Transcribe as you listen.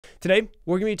Today,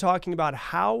 we're going to be talking about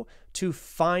how to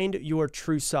find your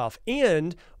true self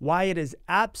and why it is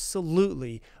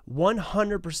absolutely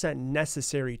 100%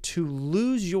 necessary to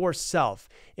lose yourself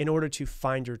in order to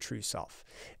find your true self.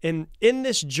 And in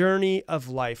this journey of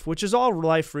life, which is all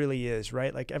life really is,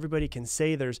 right? Like everybody can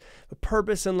say there's a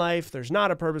purpose in life, there's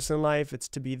not a purpose in life, it's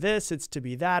to be this, it's to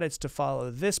be that, it's to follow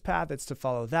this path, it's to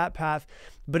follow that path.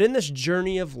 But in this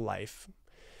journey of life,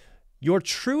 your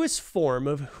truest form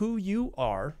of who you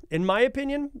are, in my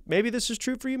opinion, maybe this is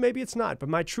true for you, maybe it's not, but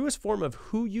my truest form of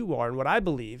who you are and what I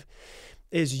believe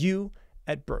is you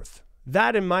at birth.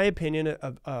 That, in my opinion,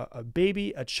 a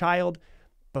baby, a child,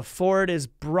 before it is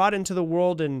brought into the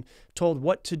world and told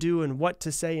what to do and what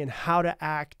to say and how to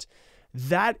act,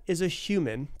 that is a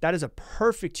human. That is a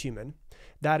perfect human.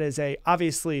 That is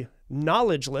obviously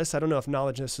knowledgeless. I don't know if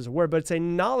knowledgeless is a word, but it's a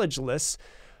knowledgeless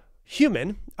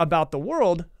human about the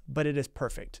world, but it is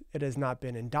perfect. It has not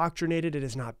been indoctrinated. It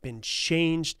has not been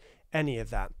changed, any of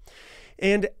that.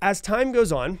 And as time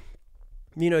goes on,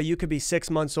 you could be 6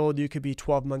 months old, you could be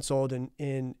 12 months old,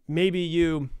 and maybe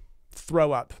you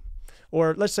throw up.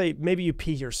 Or let's say maybe you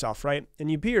pee yourself, right?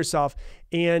 And you pee yourself,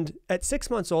 and at 6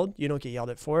 months old, you don't get yelled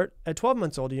at for it. At 12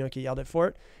 months old, you don't get yelled at for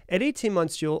it. At 18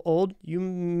 months old, you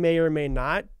may or may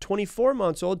not. 24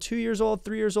 months old, 2 years old,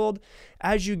 3 years old.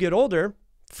 As you get older,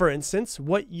 for instance,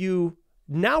 what you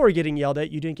now are getting yelled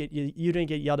at, you didn't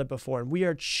get yelled at before. And we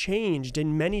are changed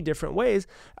in many different ways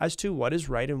as to what is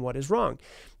right and what is wrong.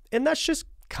 And that's just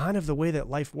kind of the way that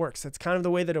life works. That's kind of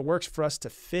the way that it works for us to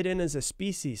fit in as a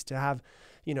species, to have,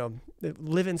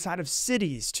 live inside of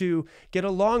cities, to get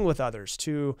along with others,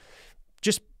 to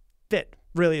just fit,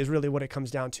 really is really what it comes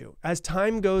down to. As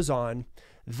time goes on,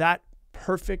 that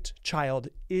perfect child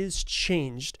is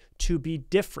changed to be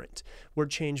different. We're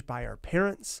changed by our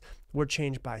parents. We're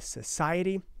changed by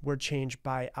society. We're changed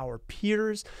by our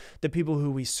peers, the people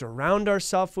who we surround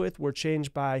ourselves with. We're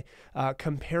changed by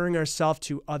comparing ourselves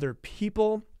to other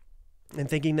people and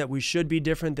thinking that we should be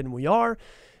different than we are.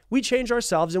 We change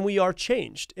ourselves and we are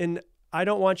changed. And I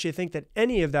don't want you to think that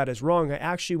any of that is wrong. I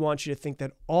actually want you to think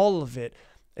that all of it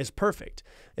is perfect.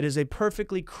 It is a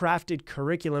perfectly crafted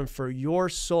curriculum for your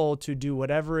soul to do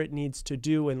whatever it needs to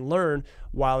do and learn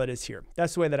while it is here.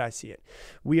 That's the way that I see it.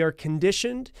 We are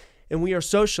conditioned and we are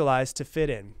socialized to fit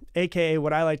in, aka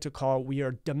what I like to call we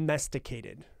are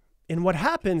domesticated. And what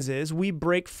happens is we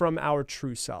break from our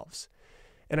true selves.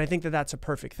 And I think that that's a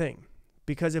perfect thing.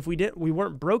 Because if we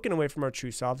weren't broken away from our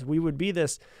true selves, we would be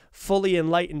this fully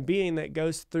enlightened being that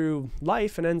goes through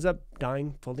life and ends up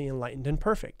dying fully enlightened and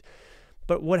perfect.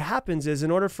 But what happens is,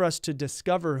 in order for us to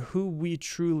discover who we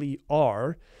truly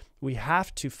are, we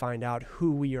have to find out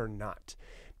who we are not.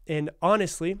 And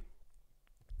honestly,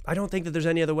 I don't think that there's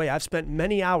any other way. I've spent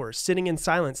many hours sitting in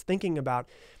silence thinking about,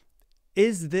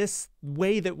 is this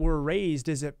way that we're raised,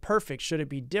 is it perfect? Should it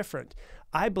be different?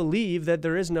 I believe that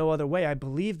there is no other way. I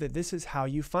believe that this is how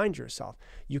you find yourself.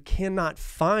 You cannot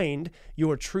find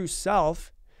your true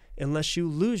self unless you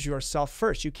lose yourself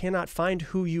first. You cannot find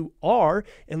who you are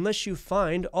unless you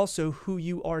find also who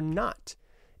you are not.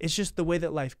 It's just the way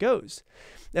that life goes.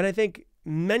 And I think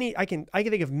I can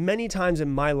think of many times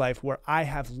in my life where I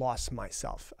have lost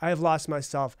myself. I have lost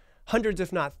myself hundreds,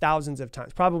 if not thousands of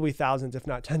times, probably thousands, if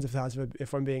not tens of thousands,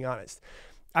 if I'm being honest.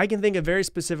 I can think of very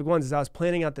specific ones. As I was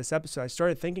planning out this episode, I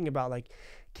started thinking about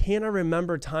can I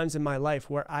remember times in my life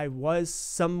where I was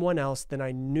someone else than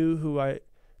I knew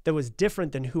that was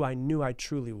different than who I knew I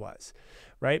truly was,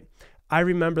 right? I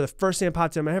remember the first thing that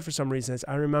popped in my head for some reason is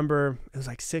I remember it was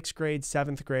like 6th grade,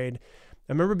 7th grade.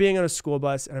 I remember being on a school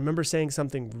bus and I remember saying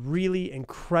something really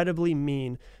incredibly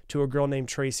mean to a girl named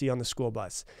Tracy on the school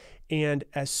bus. And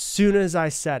as soon as I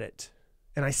said it,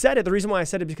 the reason why I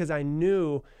said it because I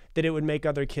knew that it would make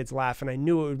other kids laugh and I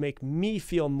knew it would make me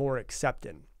feel more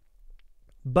accepted.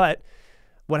 But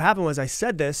what happened was I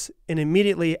said this, and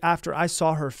immediately after I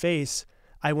saw her face,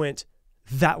 I went,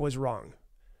 that was wrong.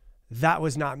 That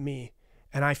was not me.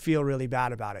 And I feel really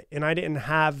bad about it. And I didn't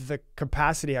have the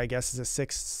capacity, I guess, as a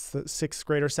sixth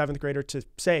grader, 7th grader to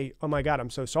say, oh my God, I'm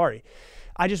so sorry.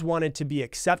 I just wanted to be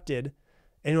accepted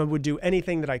and I would do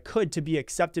anything that I could to be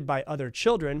accepted by other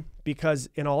children because,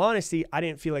 in all honesty, I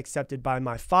didn't feel accepted by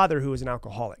my father, who was an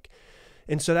alcoholic.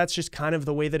 And so that's just kind of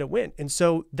the way that it went. And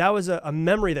so that was a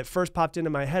memory that first popped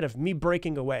into my head of me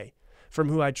breaking away from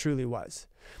who I truly was.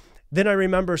 Then I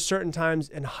remember certain times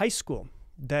in high school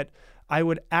that I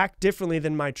would act differently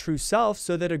than my true self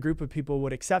so that a group of people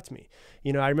would accept me.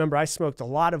 I remember I smoked a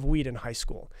lot of weed in high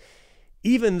school.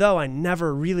 even though I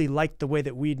never really liked the way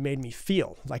that weed made me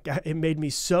feel. Like, it made me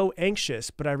so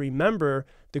anxious, but I remember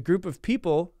the group of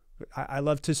people I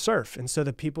love to surf. And so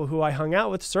the people who I hung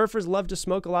out with, surfers, love to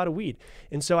smoke a lot of weed.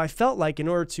 And so I felt like in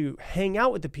order to hang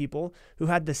out with the people who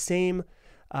had the same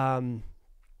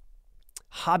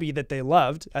hobby that they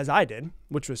loved as I did,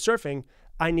 which was surfing,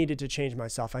 I needed to change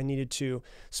myself. I needed to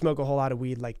smoke a whole lot of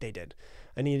weed like they did.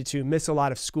 I needed to miss a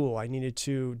lot of school. I needed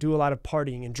to do a lot of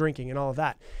partying and drinking and all of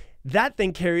that. That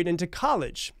then carried into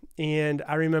college. And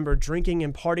I remember drinking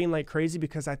and partying like crazy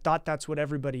because I thought that's what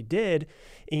everybody did.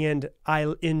 And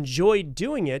I enjoyed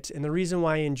doing it. And the reason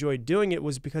why I enjoyed doing it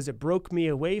was because it broke me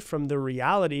away from the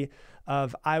reality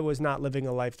of I was not living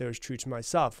a life that was true to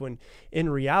myself. When in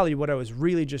reality, what I was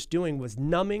really just doing was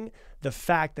numbing the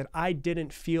fact that I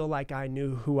didn't feel like I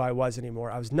knew who I was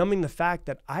anymore. I was numbing the fact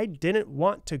that I didn't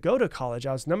want to go to college.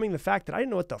 I was numbing the fact that I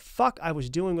didn't know what the fuck I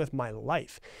was doing with my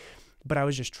life, but I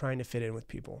was just trying to fit in with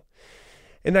people.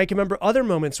 And I can remember other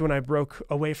moments when I broke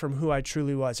away from who I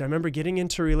truly was. I remember getting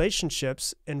into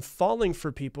relationships and falling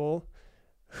for people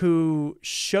who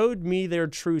showed me their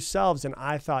true selves, and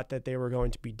I thought that they were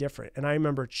going to be different. And I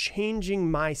remember changing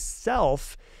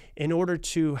myself in order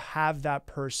to have that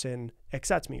person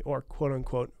accept me, or quote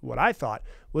unquote, what I thought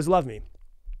was love me.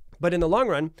 But in the long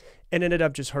run, it ended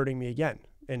up just hurting me again.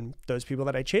 And those people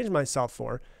that I changed myself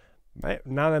for, right,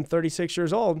 now that I'm 36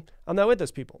 years old, I'm not with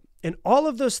those people. And all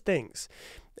of those things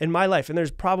in my life, and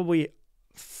there's probably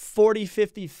 40,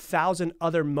 50,000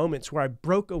 other moments where I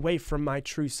broke away from my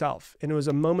true self. And it was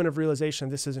a moment of realization,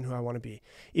 this isn't who I want to be.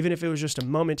 Even if it was just a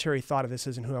momentary thought of this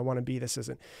isn't who I want to be, this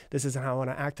isn't how I want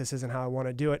to act, this isn't how I want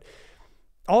to do it.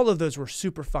 All of those were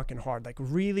super fucking hard, like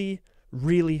really,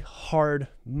 really hard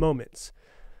moments.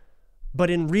 But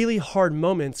in really hard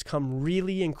moments come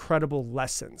really incredible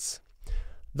lessons.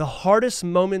 The hardest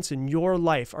moments in your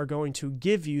life are going to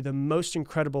give you the most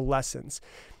incredible lessons.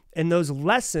 And those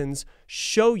lessons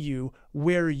show you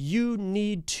where you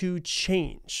need to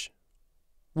change,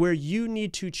 where you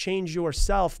need to change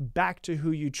yourself back to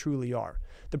who you truly are.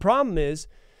 The problem is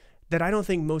that I don't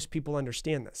think most people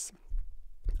understand this.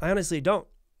 I honestly don't.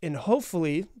 And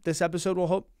hopefully this episode will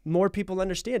help more people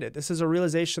understand it. This is a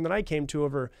realization that I came to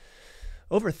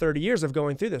over 30 years of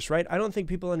going through this, right? I don't think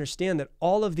people understand that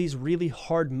all of these really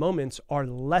hard moments are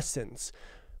lessons.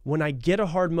 When I get a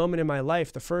hard moment in my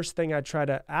life, the first thing I try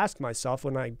to ask myself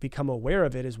when I become aware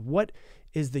of it is, what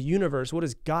is the universe? What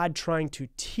is God trying to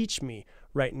teach me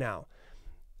right now?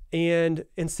 And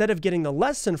instead of getting the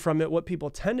lesson from it, what we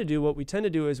tend to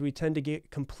do is we tend to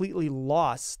get completely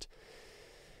lost,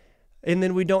 and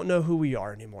then we don't know who we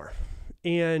are anymore.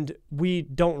 And we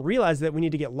don't realize that we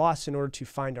need to get lost in order to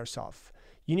find ourselves.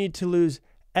 You need to lose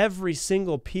every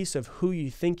single piece of who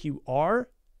you think you are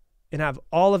and have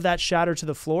all of that shatter to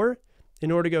the floor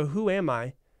in order to go, who am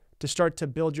I? To start to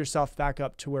build yourself back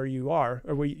up to where you are,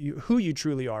 or who you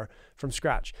truly are from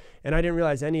scratch. And I didn't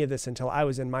realize any of this until I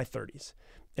was in my 30s.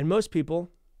 And most people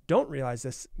don't realize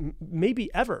this,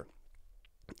 maybe ever.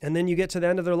 And then you get to the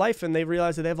end of their life and they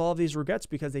realize that they have all of these regrets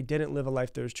because they didn't live a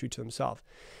life that was true to themselves.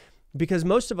 Because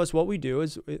most of us, what we do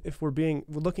is, if we're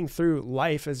looking through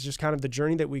life as just kind of the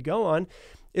journey that we go on,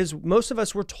 is most of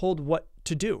us, we're told what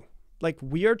to do. Like,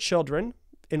 we are children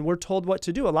and we're told what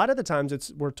to do. A lot of the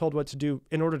times we're told what to do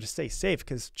in order to stay safe,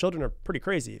 because children are pretty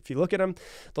crazy. If you look at them,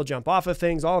 they'll jump off of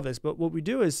things, all of this. But what we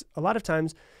do is, a lot of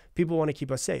times people want to keep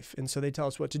us safe. And so they tell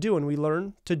us what to do, and we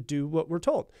learn to do what we're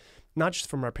told. Not just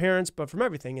from our parents, but from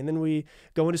everything. And then we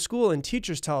go into school and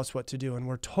teachers tell us what to do. And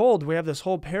we're told, we have this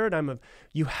whole paradigm of,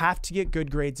 you have to get good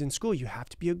grades in school. You have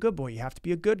to be a good boy. You have to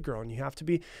be a good girl. And you have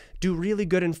to do really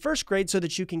good in first grade so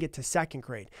that you can get to second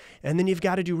grade. And then you've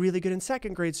got to do really good in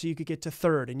second grade so you could get to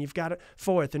third. And you've got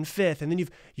fourth and fifth. And then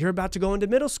you're about to go into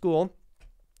middle school.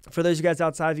 For those of you guys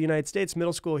outside of the United States,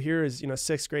 middle school here is,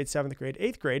 6th grade, 7th grade,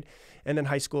 8th grade. And then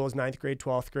high school is 9th grade,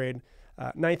 12th grade,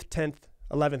 9th, 10th,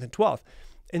 11th, and 12th.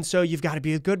 And so you've got to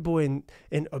be a good boy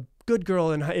and a good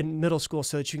girl in middle school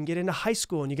so that you can get into high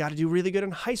school. And you got to do really good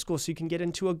in high school so you can get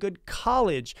into a good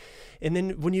college. And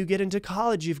then when you get into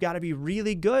college, you've got to be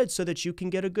really good so that you can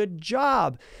get a good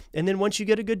job. And then once you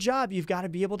get a good job, you've got to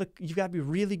be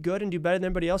really good and do better than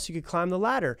everybody else. You could climb the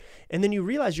ladder. And then you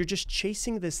realize you're just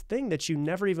chasing this thing that you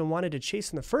never even wanted to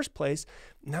chase in the first place.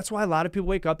 And that's why a lot of people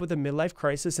wake up with a midlife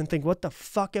crisis and think, what the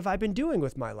fuck have I been doing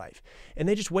with my life? And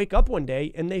they just wake up one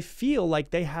day and they feel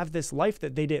like they have this life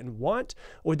that they didn't want,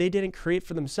 or they didn't create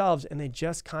for themselves, and they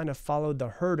just kind of followed the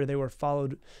herd, or they were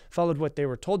followed what they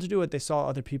were told to do, what they saw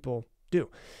other people do.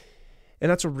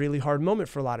 And that's a really hard moment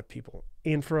for a lot of people.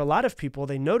 And for a lot of people,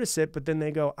 they notice it, but then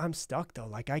they go, I'm stuck though.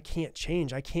 Like, I can't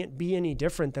change. I can't be any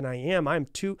different than I am. I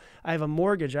have a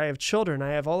mortgage. I have children.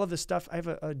 I have all of this stuff. I have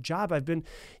a job. I've been,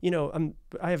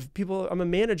 I have people, I'm a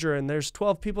manager, and there's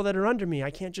 12 people that are under me.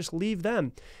 I can't just leave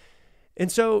them.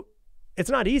 And so it's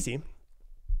not easy.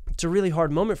 It's a really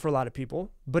hard moment for a lot of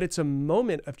people, but it's a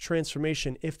moment of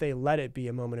transformation if they let it be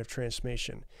a moment of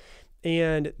transformation.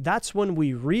 And that's when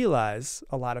we realize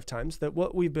a lot of times that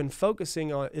what we've been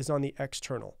focusing on is on the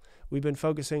external. We've been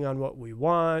focusing on what we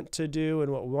want to do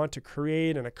and what we want to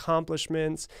create and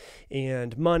accomplishments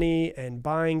and money and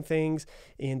buying things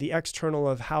and the external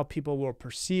of how people will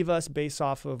perceive us based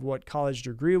off of what college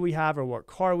degree we have or what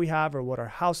car we have or what our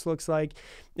house looks like.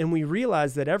 And we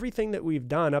realize that everything that we've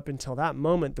done up until that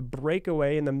moment, the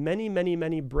breakaway and the many, many,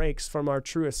 many breaks from our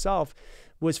truest self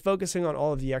was focusing on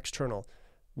all of the external,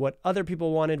 what other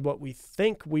people wanted, what we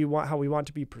think we want, how we want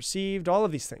to be perceived, all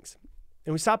of these things.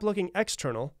 And we stopped looking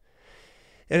external.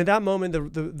 And at that moment,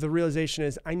 the realization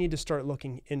is I need to start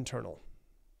looking internal.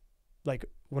 Like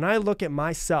when I look at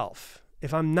myself,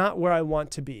 if I'm not where I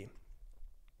want to be,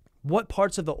 what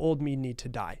parts of the old me need to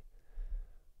die?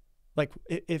 Like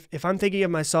if I'm thinking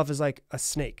of myself as like a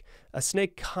snake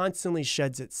constantly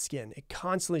sheds its skin. It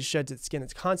constantly sheds its skin.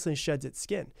 It constantly sheds its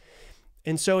skin.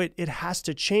 And so it has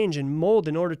to change and mold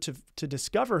in order to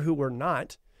discover who we're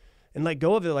not and let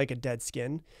go of it like a dead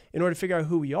skin in order to figure out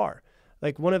who we are.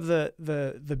 Like one of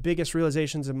the biggest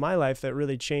realizations in my life that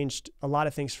really changed a lot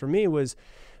of things for me was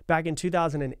back in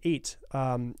 2008.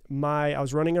 I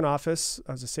was running an office.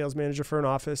 I was a sales manager for an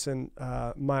office, and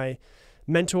my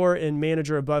mentor and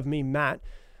manager above me, Matt,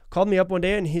 called me up one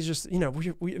day, and he's just,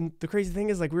 and the crazy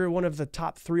thing is like we were one of the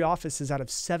top 3 offices out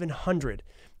of 700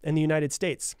 in the United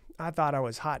States. I thought I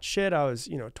was hot shit. I was,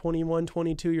 21,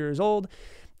 22 years old,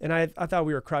 and I thought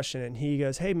we were crushing it. And he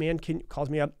goes, "Hey man," calls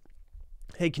me up.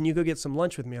 "Hey, can you go get some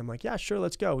lunch with me?" I'm like, "Yeah, sure,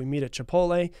 let's go." We meet at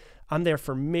Chipotle. I'm there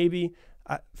for maybe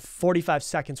 45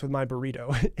 seconds with my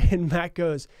burrito. And Matt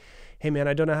goes, "Hey man,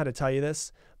 I don't know how to tell you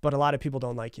this, but a lot of people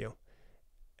don't like you."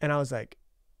 And I was like,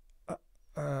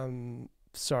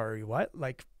 sorry, what?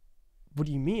 Like, what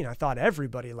do you mean? I thought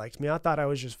everybody liked me. I thought I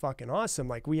was just fucking awesome.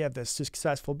 Like, we have this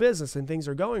successful business and things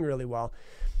are going really well.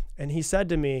 And he said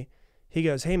to me, he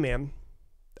goes, "Hey man,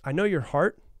 I know your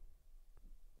heart.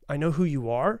 I know who you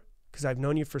are, because I've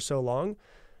known you for so long.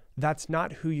 That's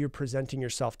not who you're presenting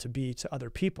yourself to be to other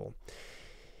people."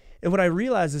 And what I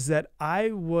realized is that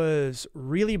I was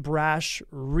really brash,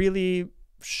 really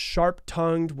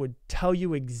sharp-tongued, would tell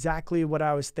you exactly what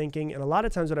I was thinking. And a lot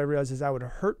of times what I realized is I would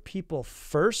hurt people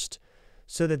first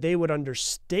so that they would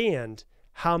understand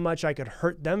how much I could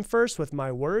hurt them first with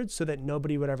my words so that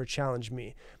nobody would ever challenge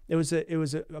me. It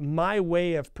was my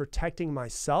way of protecting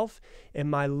myself and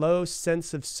my low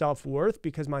sense of self-worth,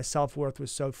 because my self-worth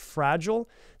was so fragile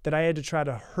that I had to try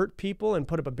to hurt people and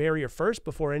put up a barrier first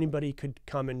before anybody could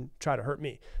come and try to hurt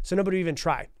me. So nobody would even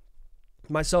try.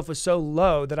 Myself was so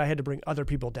low that I had to bring other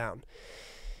people down.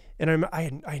 And I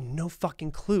had no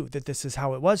fucking clue that this is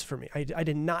how it was for me. I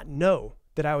did not know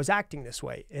that I was acting this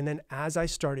way. And then as I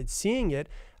started seeing it,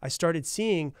 I started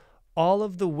seeing all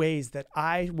of the ways that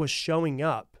I was showing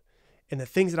up and the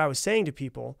things that I was saying to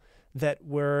people that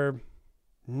were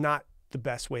not the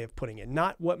best way of putting it,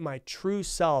 not what my true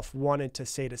self wanted to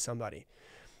say to somebody.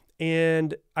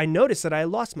 And I noticed that I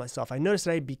lost myself. I noticed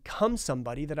that I had become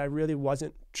somebody that I really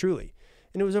wasn't truly.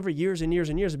 And it was over years and years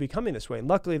and years of becoming this way. And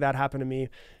luckily that happened to me,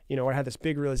 I had this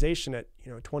big realization at,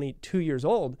 22 years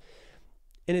old.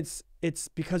 And it's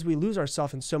because we lose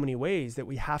ourselves in so many ways that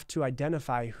we have to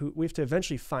identify we have to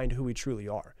eventually find who we truly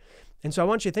are. And so I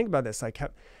want you to think about this. Like,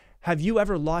 have you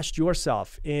ever lost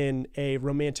yourself in a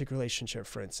romantic relationship,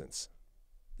 for instance,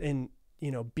 and,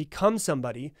 become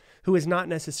somebody who is not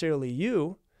necessarily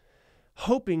you,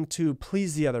 hoping to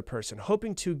please the other person,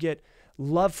 hoping to get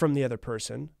love from the other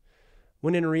person,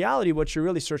 when in reality, what you're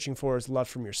really searching for is love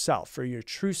from yourself, or your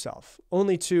true self,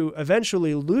 only to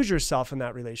eventually lose yourself in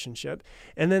that relationship.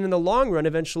 And then in the long run,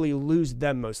 eventually lose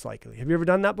them most likely. Have you ever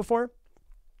done that before?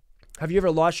 Have you ever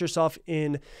lost yourself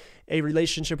in a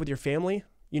relationship with your family?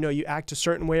 You act a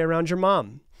certain way around your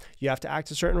mom. You have to act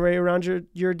a certain way around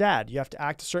your dad. You have to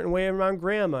act a certain way around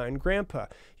grandma and grandpa.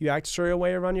 You act a certain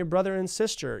way around your brother and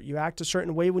sister. You act a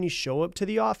certain way when you show up to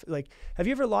the office. Like, have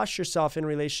you ever lost yourself in a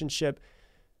relationship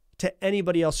to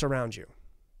anybody else around you?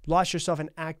 Lost yourself and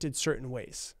acted certain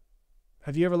ways?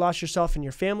 Have you ever lost yourself in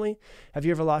your family? Have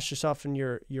you ever lost yourself in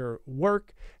your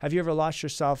work? Have you ever lost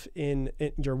yourself in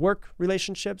your work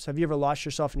relationships? Have you ever lost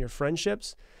yourself in your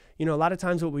friendships? A lot of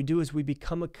times what we do is we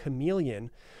become a chameleon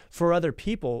for other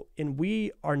people, and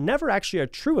we are never actually our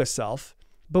truest self,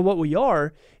 but what we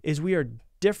are is we are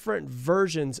different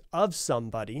versions of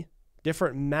somebody,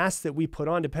 different masks that we put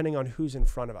on depending on who's in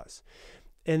front of us.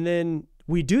 And then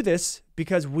we do this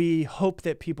because we hope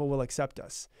that people will accept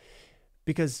us.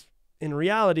 Because in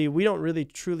reality, we don't really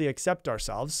truly accept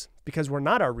ourselves because we're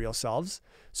not our real selves.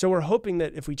 So we're hoping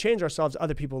that if we change ourselves,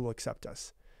 other people will accept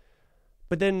us.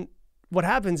 But then what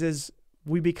happens is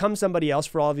we become somebody else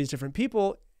for all of these different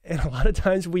people. And a lot of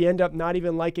times we end up not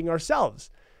even liking ourselves.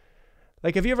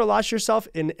 Like, have you ever lost yourself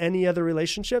in any other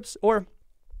relationships? Or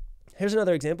here's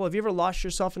another example. Have you ever lost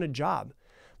yourself in a job?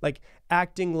 Like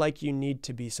acting like you need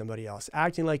to be somebody else,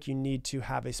 acting like you need to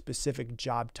have a specific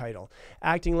job title,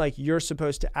 acting like you're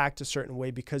supposed to act a certain way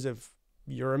because of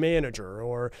you're a manager,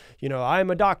 or, I'm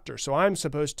a doctor, so I'm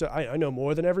supposed to, I know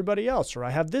more than everybody else, or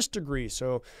I have this degree,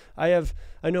 so I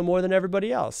know more than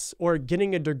everybody else, or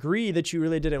getting a degree that you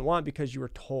really didn't want because you were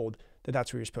told that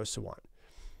that's what you're supposed to want.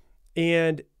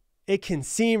 And it can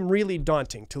seem really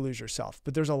daunting to lose yourself,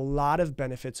 but there's a lot of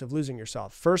benefits of losing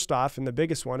yourself. First off, and the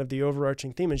biggest one of the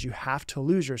overarching theme is you have to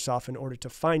lose yourself in order to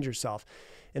find yourself.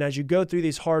 And as you go through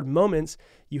these hard moments,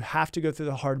 you have to go through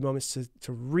the hard moments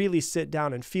to really sit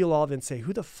down and feel all of it and say,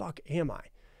 who the fuck am I?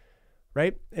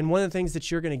 Right? And one of the things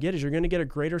that you're going to get is you're going to get a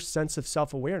greater sense of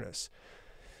self-awareness.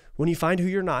 When you find who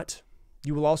you're not,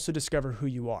 you will also discover who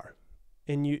you are.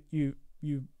 And you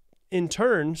in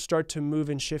turn start to move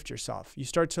and shift yourself. You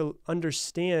start to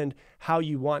understand how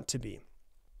you want to be.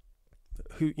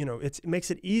 It makes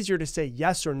it easier to say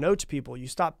yes or no to people. You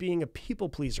stop being a people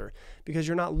pleaser because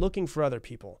you're not looking for other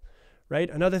people, right?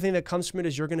 Another thing that comes from it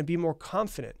is you're going to be more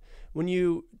confident. When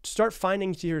you start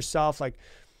finding to yourself like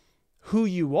who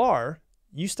you are,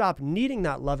 you stop needing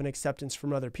that love and acceptance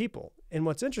from other people. And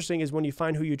what's interesting is when you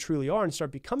find who you truly are and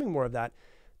start becoming more of that,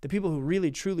 the people who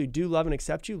really, truly do love and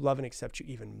accept you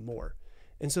even more.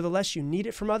 And so the less you need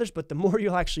it from others, but the more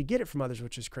you'll actually get it from others,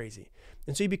 which is crazy.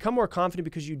 And so you become more confident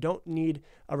because you don't need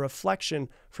a reflection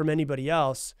from anybody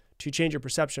else to change your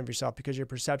perception of yourself, because your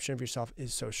perception of yourself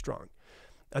is so strong.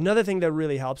 Another thing that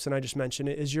really helps, and I just mentioned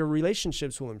it, is your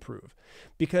relationships will improve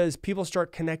because people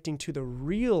start connecting to the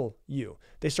real you.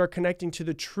 They start connecting to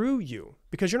the true you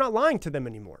because you're not lying to them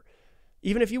anymore.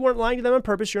 Even if you weren't lying to them on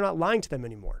purpose, you're not lying to them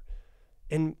anymore.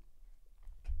 And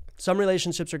some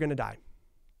relationships are going to die.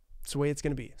 It's the way it's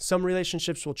going to be. Some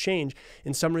relationships will change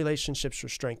and some relationships will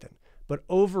strengthen. But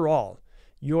overall,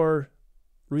 your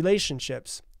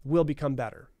relationships will become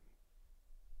better.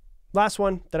 Last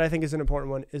one that I think is an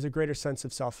important one is a greater sense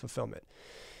of self-fulfillment,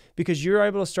 because you're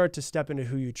able to start to step into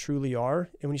who you truly are.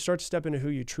 And when you start to step into who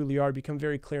you truly are, become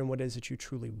very clear on what it is that you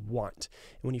truly want.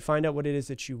 And when you find out what it is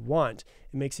that you want,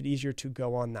 it makes it easier to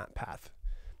go on that path.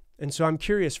 And so I'm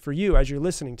curious for you, as you're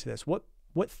listening to this, what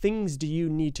things do you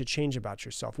need to change about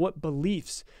yourself? What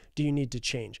beliefs do you need to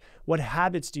change? What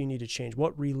habits do you need to change?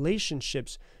 What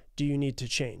relationships do you need to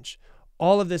change?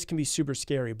 All of this can be super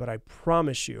scary, but I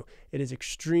promise you, it is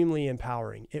extremely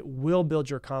empowering. It will build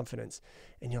your confidence,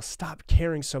 and you'll stop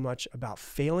caring so much about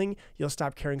failing. You'll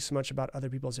stop caring so much about other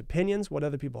people's opinions, what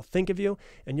other people think of you,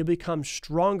 and you'll become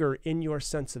stronger in your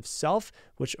sense of self,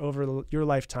 which over your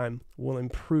lifetime will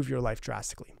improve your life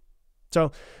drastically.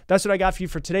 So that's what I got for you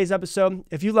for today's episode.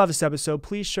 If you love this episode,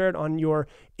 please share it on your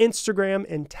Instagram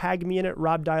and tag me in it,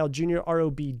 Rob Dial Jr.,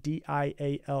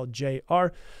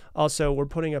 ROBDIALJR. Also, we're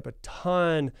putting up a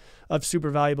ton of super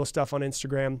valuable stuff on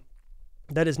Instagram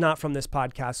that is not from this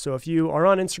podcast. So if you are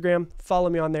on Instagram, follow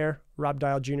me on there, Rob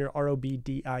Dial Jr.,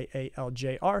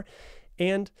 ROBDIALJR.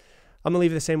 And I'm going to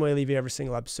leave you the same way I leave you every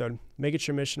single episode. Make it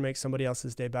your mission to make somebody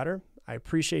else's day better. I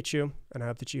appreciate you, and I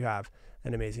hope that you have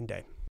an amazing day.